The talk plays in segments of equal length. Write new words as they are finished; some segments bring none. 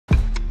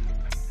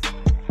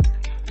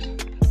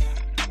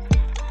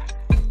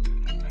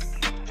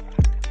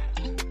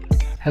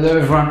Hello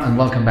everyone and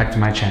welcome back to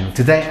my channel.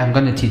 Today I'm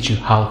going to teach you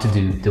how to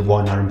do the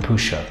one arm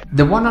push-up.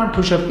 The one arm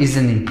push-up is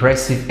an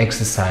impressive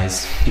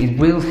exercise. It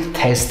will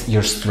test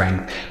your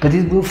strength, but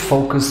it will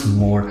focus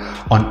more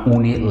on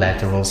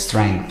unilateral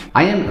strength.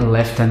 I am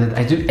left-handed,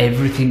 I do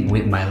everything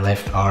with my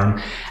left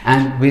arm,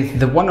 and with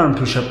the one arm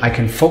push-up I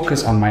can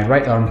focus on my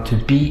right arm to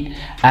be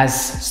as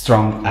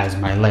strong as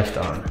my left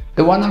arm.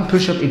 The one arm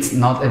push-up, it's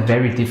not a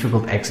very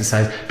difficult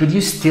exercise, but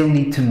you still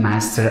need to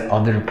master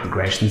other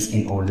progressions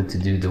in order to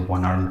do the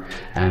one arm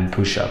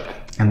push-up.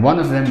 And one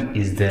of them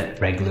is the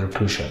regular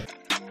push-up.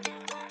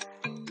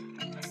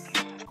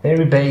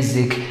 Very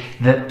basic,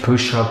 the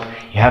push-up,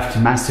 you have to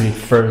master it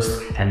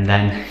first and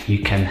then you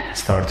can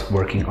start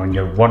working on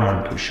your one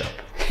arm push-up.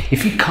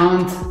 If you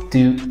can't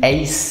do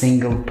a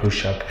single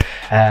push-up,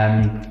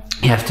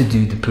 you have to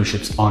do the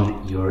push-ups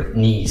on your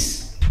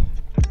knees.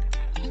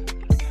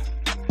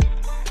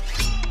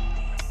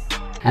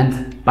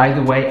 And by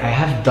the way, I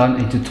have done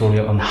a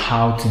tutorial on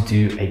how to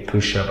do a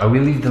push-up. I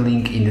will leave the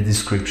link in the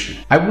description.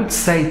 I would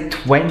say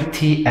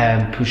 20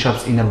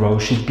 push-ups in a row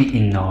should be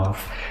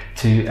enough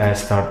to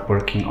start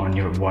working on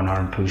your one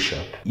arm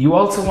push-up. You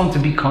also want to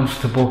be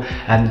comfortable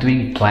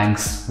doing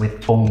planks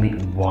with only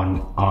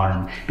one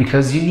arm,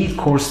 because you need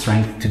core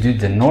strength to do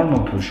the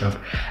normal push-up,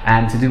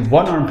 and to do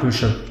one arm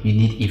push-up you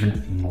need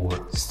even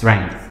more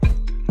strength.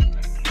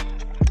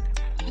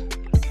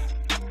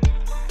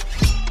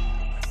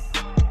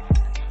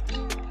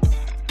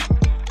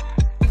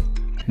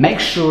 Make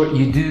sure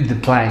you do the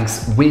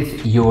planks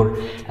with your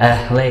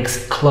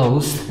legs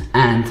closed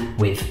and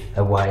with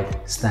a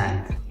wide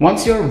stand.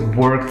 Once you've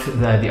worked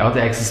the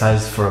other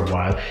exercises for a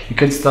while, you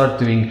can start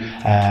doing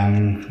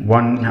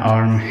one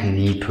arm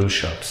knee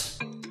push-ups.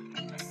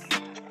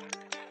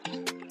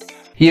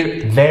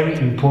 Here, very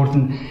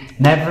important,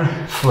 never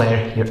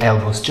flare your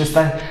elbows. Just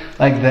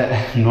like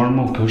the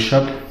normal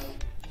push-up,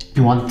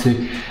 you want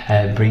to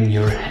bring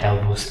your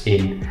elbows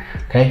in,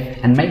 okay?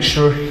 And make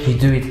sure you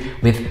do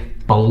it with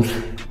both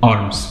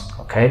arms,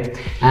 okay?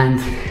 And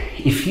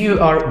if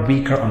you are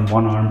weaker on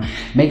one arm,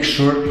 make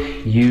sure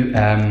you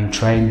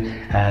train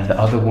the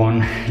other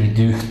one. You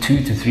do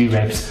 2 to 3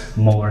 reps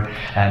more,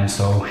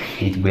 so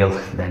it will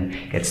then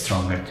get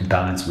stronger to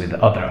balance with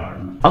the other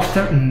arm.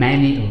 After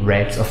many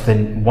reps of the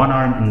one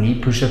arm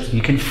knee push-ups,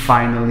 you can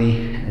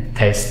finally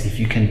test if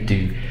you can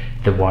do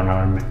the one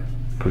arm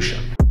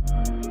push-up.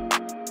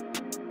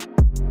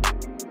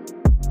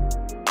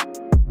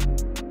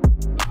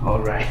 All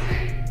right,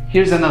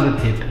 here's another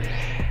tip.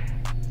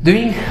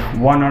 Doing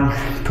one arm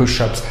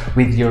push-ups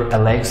with your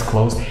legs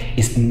closed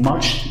is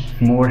much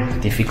more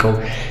difficult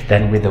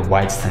than with a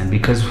wide stand,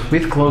 because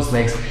with closed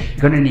legs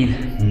you're gonna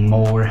need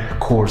more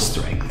core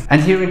strength.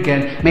 And here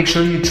again, make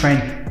sure you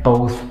train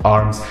both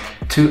arms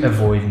to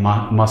avoid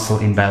muscle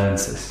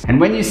imbalances.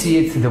 And when you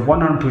see it, the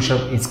one arm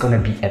push-up, it's gonna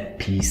be a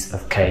piece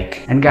of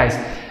cake. And guys,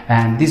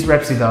 this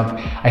wraps it up.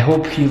 I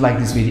hope you liked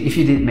this video. If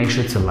you did, make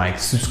sure to like,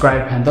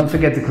 subscribe, and don't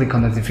forget to click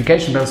on the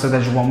notification bell so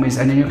that you won't miss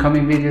any new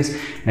coming videos.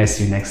 And I'll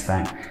see you next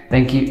time.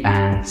 Thank you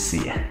and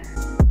see ya.